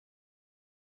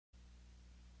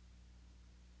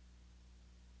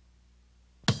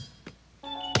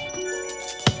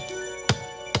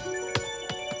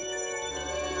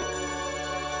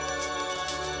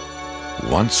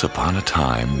Once upon a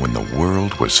time when the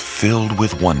world was filled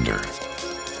with wonder,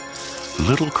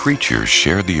 little creatures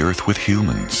shared the earth with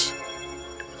humans,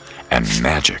 and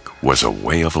magic was a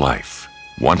way of life.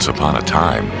 Once upon a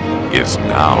time is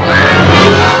now.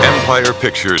 Empire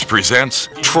Pictures presents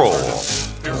Troll,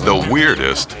 the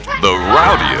weirdest, the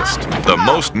rowdiest, the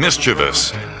most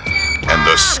mischievous, and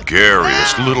the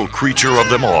scariest little creature of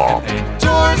them all.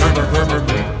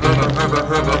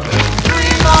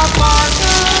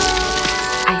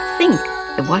 I think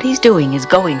that what he's doing is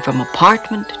going from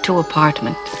apartment to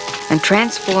apartment and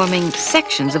transforming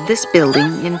sections of this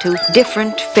building into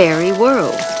different fairy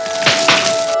worlds.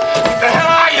 What the hell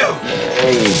are you?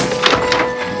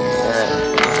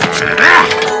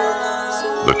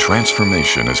 The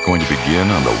transformation is going to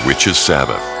begin on the Witch's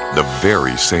Sabbath, the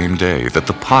very same day that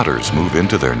the Potters move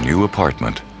into their new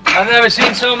apartment. I've never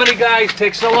seen so many guys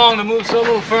take so long to move so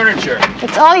little furniture.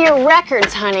 It's all your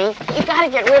records, honey. You gotta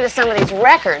get rid of some of these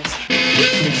records.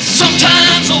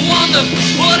 Sometimes I wonder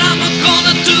what I'm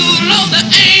gonna do. Lord, there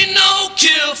ain't no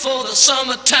cure for the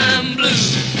summertime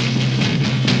blues.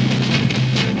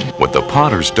 What the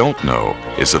Potters don't know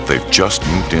is that they've just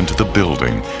moved into the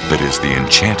building that is the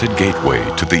enchanted gateway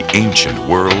to the ancient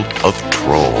world of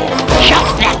Troll.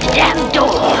 Shut that damn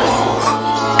door!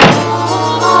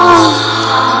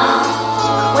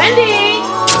 Wendy!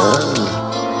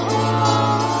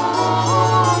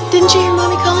 Didn't you hear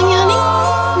Mommy calling you, honey?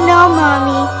 No,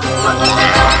 Mommy.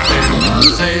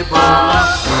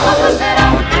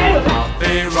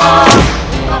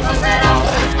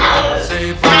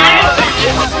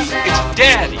 It's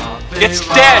Daddy! It's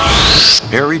Daddy!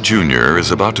 Harry Jr.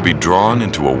 is about to be drawn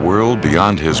into a world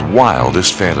beyond his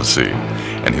wildest fantasy,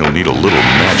 and he'll need a little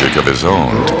magic of his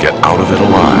own to get out of it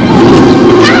alive.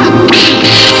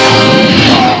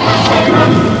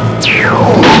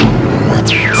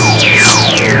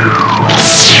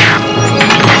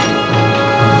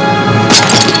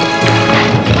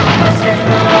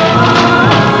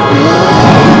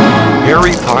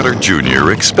 Harry Potter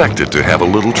Jr. expected to have a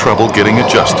little trouble getting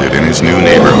adjusted in his new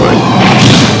neighborhood.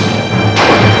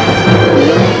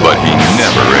 But he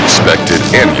never expected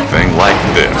anything like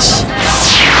this.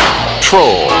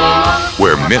 Troll,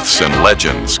 where myths and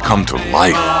legends come to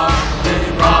life.